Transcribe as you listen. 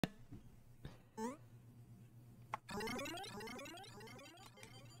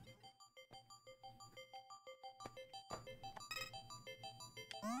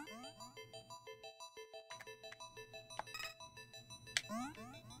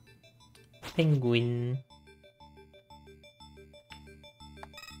Penguin.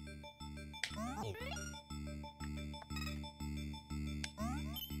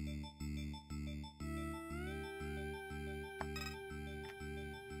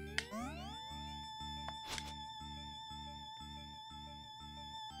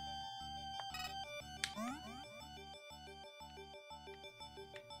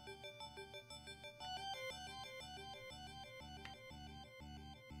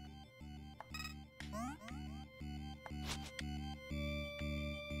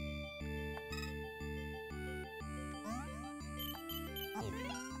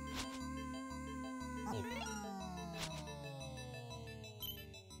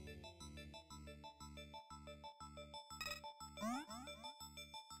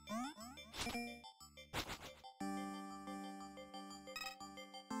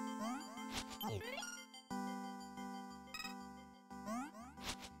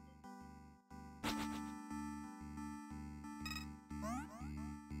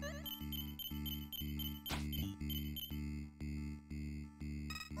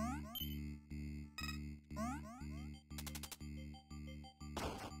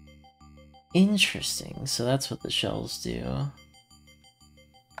 Interesting, so that's what the shells do.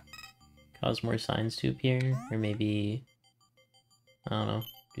 Cause more signs to appear, or maybe, I don't know,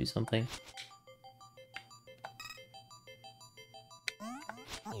 do something.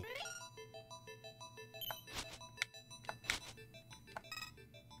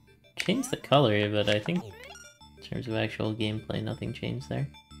 Change the color, but I think in terms of actual gameplay, nothing changed there.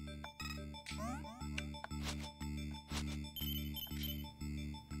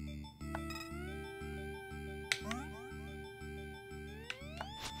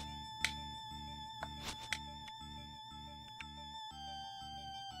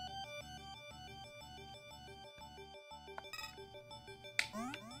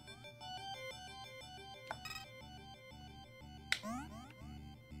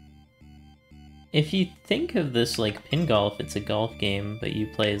 If you think of this like pin golf, it's a golf game, but you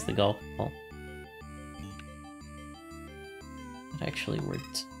play as the golf ball. It actually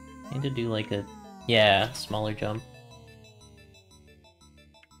worked. I need to do like a, yeah, smaller jump.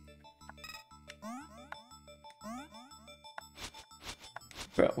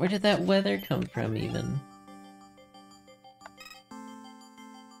 Bro, where did that weather come from even?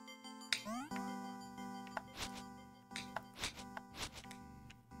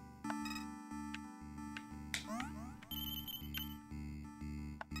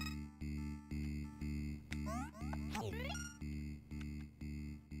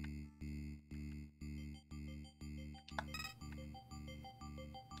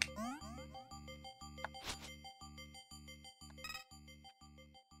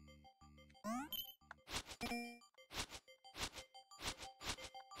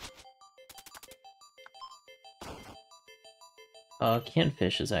 Canned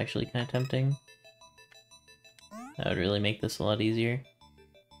fish is actually kind of tempting. That would really make this a lot easier.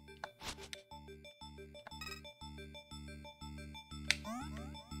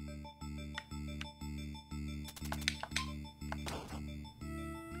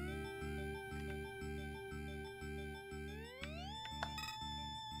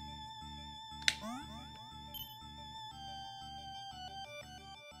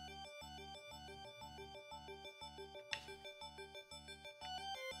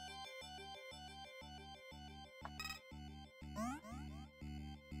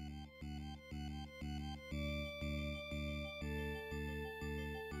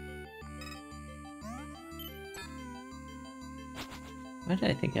 Why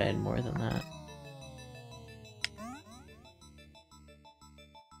did I think I had more than that?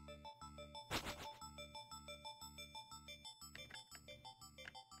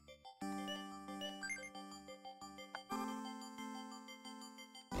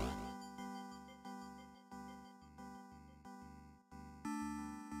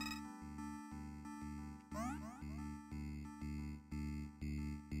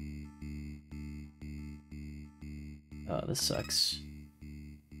 Oh, this sucks.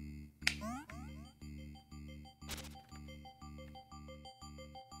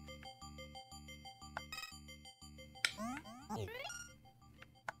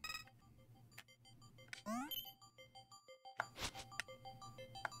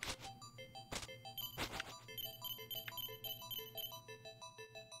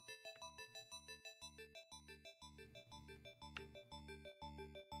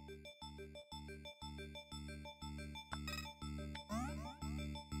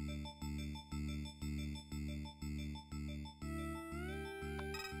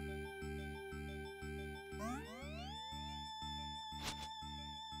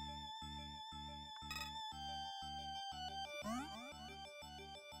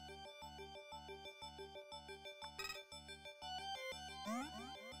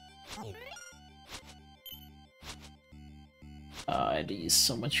 I had to use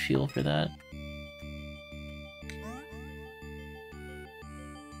so much fuel for that.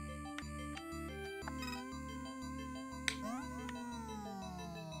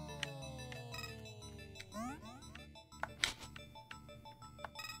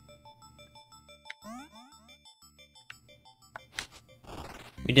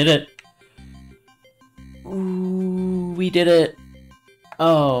 We did it! Ooh, we did it!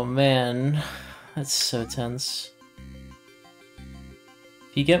 Oh man, that's so tense.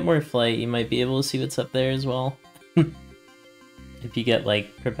 If you get more flight, you might be able to see what's up there as well. If you get,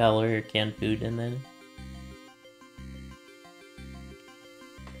 like, propeller or canned food in there.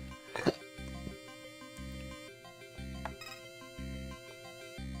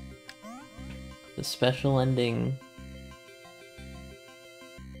 The special ending.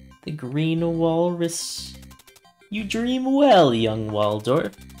 The Green Walrus. You dream well, young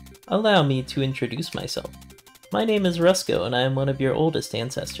Waldorf. Allow me to introduce myself. My name is Rusco, and I am one of your oldest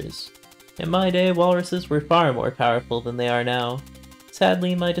ancestors. In my day, walruses were far more powerful than they are now.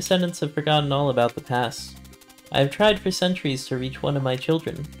 Sadly, my descendants have forgotten all about the past. I have tried for centuries to reach one of my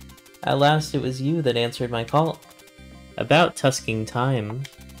children. At last, it was you that answered my call. About tusking time.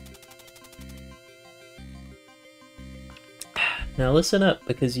 Now listen up,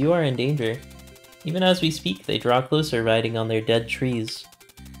 because you are in danger. Even as we speak, they draw closer, riding on their dead trees.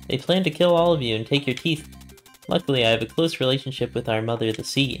 They plan to kill all of you and take your teeth. Luckily, I have a close relationship with our mother, the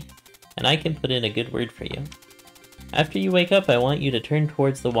sea, and I can put in a good word for you. After you wake up, I want you to turn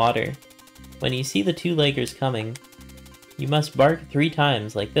towards the water. When you see the two-leggers coming, you must bark 3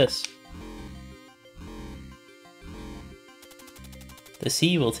 times, like this. The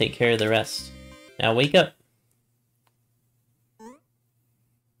sea will take care of the rest. Now wake up.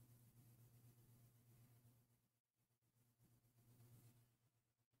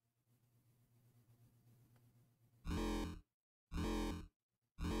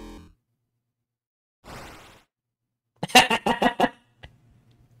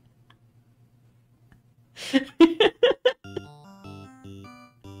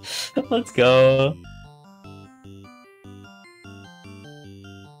 Let's go.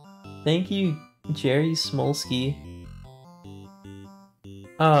 Thank you, Jerry Smolsky.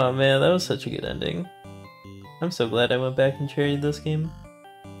 Oh man, that was such a good ending. I'm so glad I went back and cherried this game.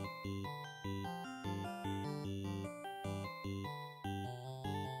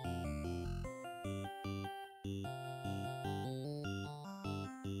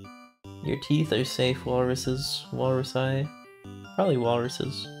 Your teeth are safe, walruses. Walrusi. Probably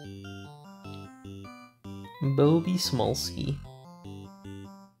walruses. Bobby Smolsky.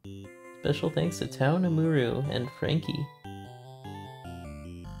 Special thanks to Tao Namuru and Frankie.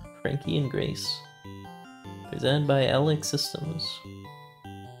 Frankie and Grace. Presented by Alex Systems.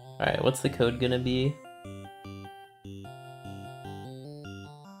 Alright, what's the code gonna be?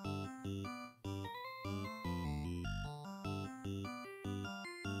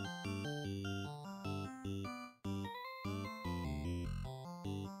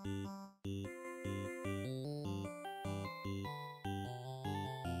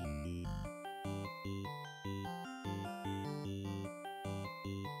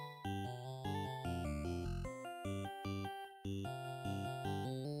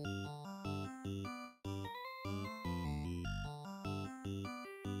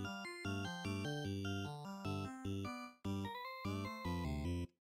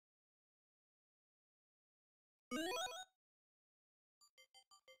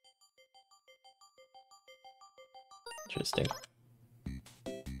 Interesting.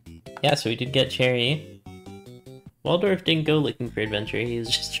 Yeah, so we did get Cherry. Waldorf didn't go looking for adventure, he was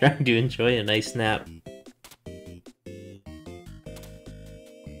just trying to enjoy a nice nap.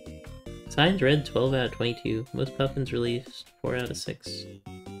 Signs read 12 out of 22. Most puffins released 4 out of 6.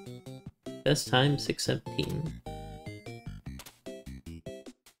 Best time 6:17.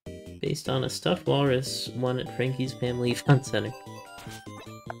 Based on a stuffed walrus won at Frankie's Family Fun Center.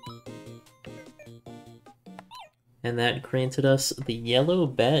 And that granted us the yellow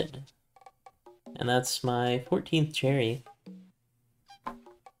bed. And that's my 14th cherry.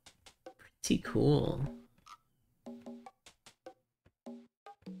 Pretty cool.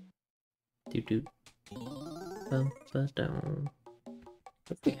 Doot. Bum-ba-dum.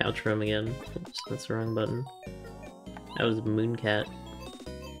 What's the couch room again? Oops, that's the wrong button. That was Mooncat.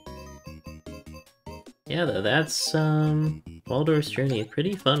 Yeah, though, that's Waldorf's Journey. A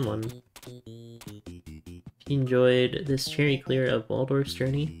pretty fun one. If you enjoyed this cherry clear of Waldorf's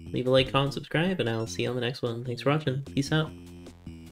Journey, leave a like, comment, subscribe, and I'll see you on the next one. Thanks for watching. Peace out.